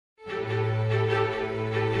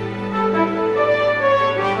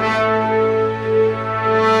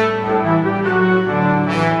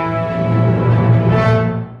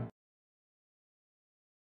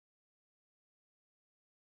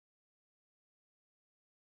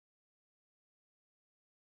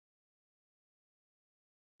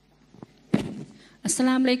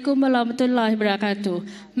Assalamualaikum warahmatullahi wabarakatuh.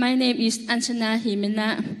 My name is Anchana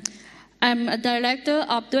Heemmina. I'm a director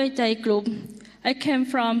of Duay Jai Group. I came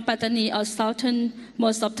from Pattani, or southern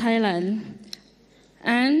most of Thailand.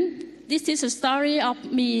 And this is a story of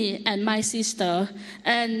me and my sister.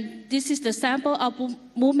 And this is the sample of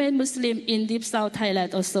women Muslim in deep south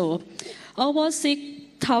Thailand also. Over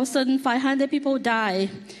 6,500 people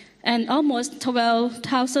died. And almost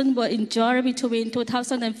 12,000 were injured between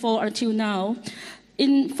 2004 until now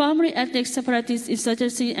in formerly ethnic separatist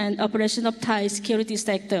insurgency and operation of Thai security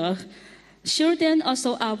sector. Children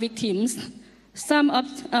also are victims. Some of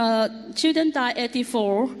children died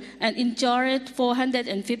 84 and injured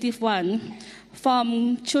 451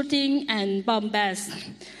 from shooting and bomb blasts.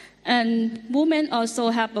 And women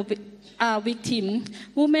also have a victim.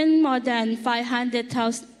 Women more than 500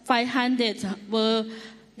 were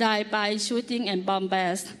died by shooting and bomb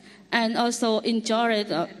blasts, and also injured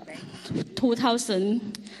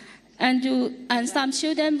 2,000. And some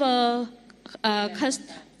children were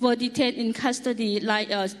detained in custody like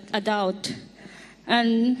adults.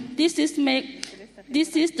 And this is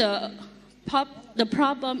the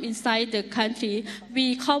problem inside the country.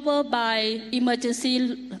 We cover by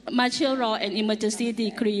emergency martial law and emergency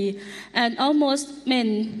decree, and almost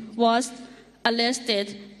men was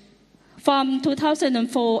arrested. From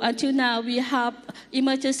 2004 until now, we have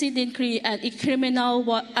emergency decree and criminal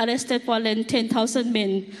arrested more than 10,000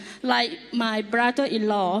 men. Like my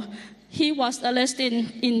brother-in-law, he was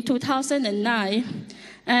arrested in 2009,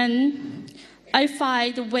 and I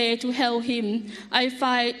find a way to help him. I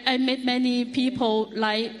met many people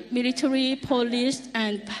like military, police,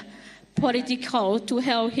 and political to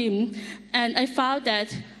help him, and I found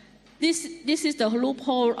that this is the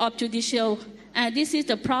loophole of judicial. And this is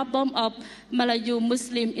the problem of Malayu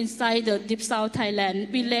Muslim inside the deep south Thailand.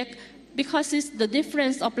 We lack, because it's the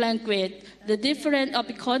difference of language, the difference of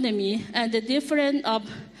economy, and the difference of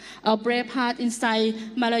brave heart inside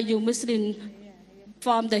Malayu Muslim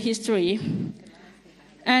from the history.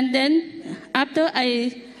 And then after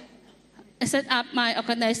I set up my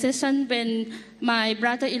organization, when my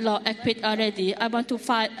brother-in-law quit already, I want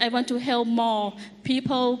to help more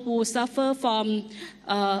people who suffer from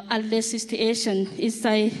unless situation. It's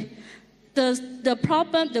like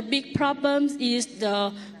the big problem is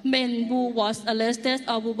the men who was arrested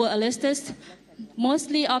or who were arrested.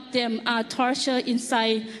 Mostly of them are tortured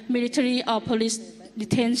inside military or police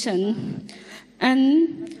detention.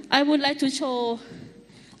 And I would like to show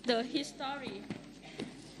the history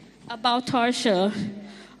about torture.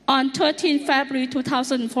 On 13 February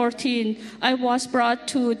 2014, I was brought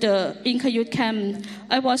to the Inkayut camp.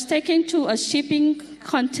 I was taken to a shipping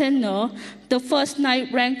container. The first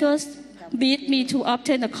night, rankers beat me to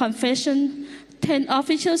obtain a confession. 10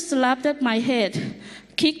 officers slapped at my head,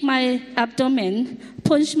 kicked my abdomen,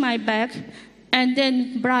 punched my back, and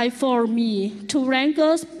then blindfolded me. 2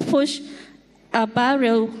 rankers pushed a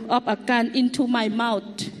barrel of a gun into my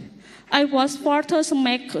mouth. I was further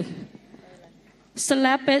smacked,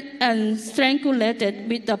 slapped and strangulated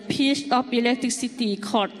with a piece of electricity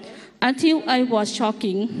cord until I was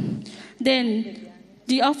choking. Then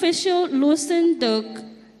the official loosened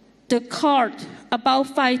the cord about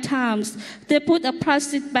 5 times. They put a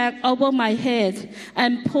plastic bag over my head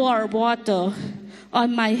and poured water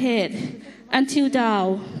on my head until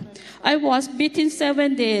down. I was beaten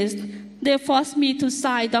 7 days. They forced me to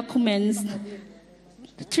sign documents,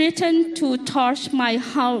 threatened to torch my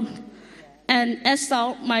house and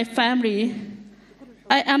assault my family.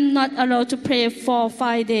 I am not allowed to pray for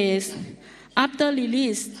 5 days. After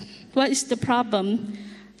release, what is the problem?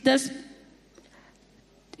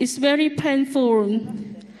 It's very painful.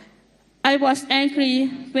 I was angry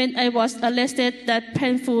when I was arrested, that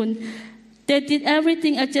painful. They did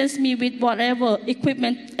everything against me with whatever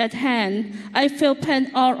equipment at hand. I felt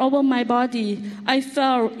pain all over my body. I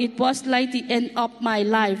felt it was like the end of my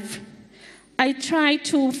life. I tried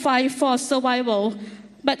to fight for survival,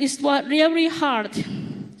 but it was really hard.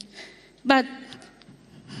 But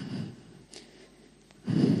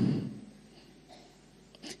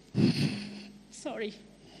sorry.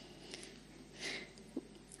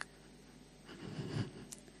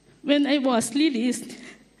 When I was released,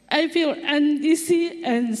 I feel uneasy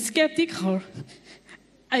and skeptical.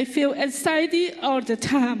 I feel anxiety all the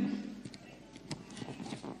time.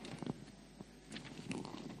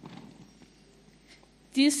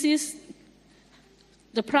 This is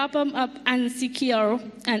the problem of insecure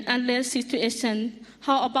and unless situation.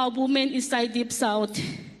 How about women inside Deep South?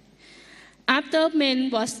 After men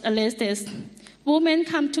was arrested, women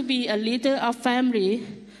come to be a leader of family,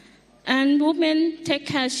 and women take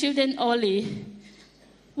care of children only.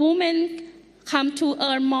 Women come to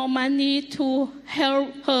earn more money to help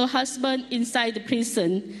her husband inside the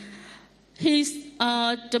prison.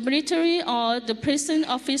 The military or the prison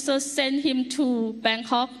officers sent him to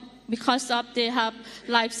Bangkok because they have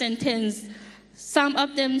life sentence. Some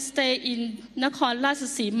of them stay in Nakhon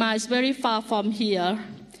Ratchasima, it's very far from here.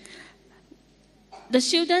 The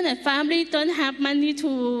children and family don't have money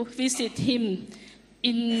to visit him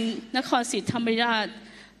in Nakhon Si Thammarat,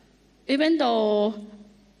 even though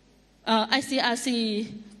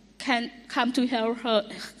ICRC can come to help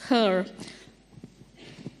her.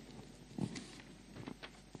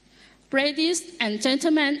 Ladies and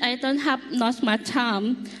gentlemen, I don't have not much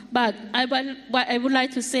time, but what I would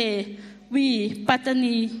like to say, we,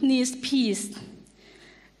 Pattani, need peace.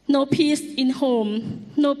 No peace in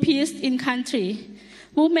home, no peace in country.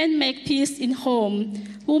 Women make peace in home.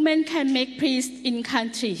 Women can make peace in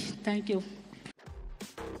country. Thank you.